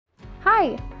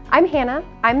Hi, I'm Hannah.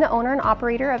 I'm the owner and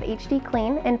operator of HD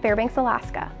Clean in Fairbanks,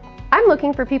 Alaska. I'm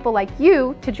looking for people like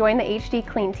you to join the HD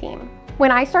Clean team. When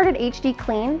I started HD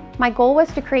Clean, my goal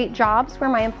was to create jobs where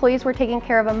my employees were taken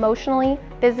care of emotionally,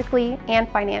 physically, and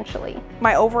financially.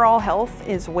 My overall health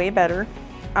is way better.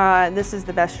 This is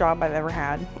the best job I've ever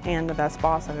had and the best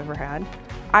boss I've ever had.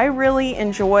 I really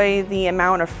enjoy the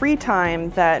amount of free time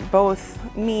that both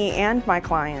me and my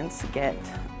clients get.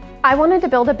 I wanted to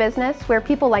build a business where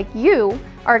people like you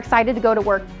are excited to go to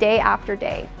work day after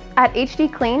day. At HD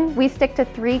Clean, we stick to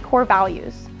 3 core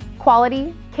values: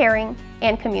 quality, caring,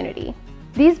 and community.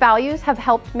 These values have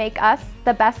helped make us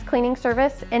the best cleaning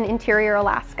service in interior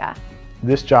Alaska.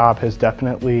 This job has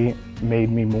definitely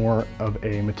made me more of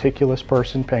a meticulous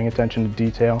person, paying attention to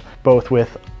detail, both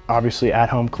with obviously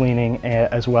at-home cleaning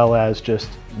as well as just,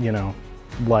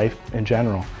 life in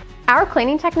general. Our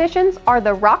cleaning technicians are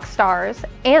the rock stars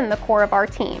and the core of our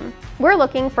team. We're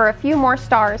looking for a few more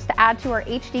stars to add to our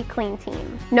HD Clean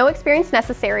team. No experience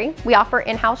necessary. We offer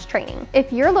in-house training.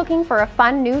 If you're looking for a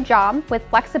fun new job with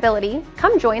flexibility,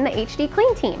 come join the HD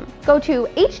Clean team. Go to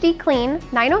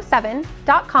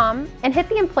hdclean907.com and hit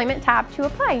the employment tab to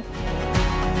apply.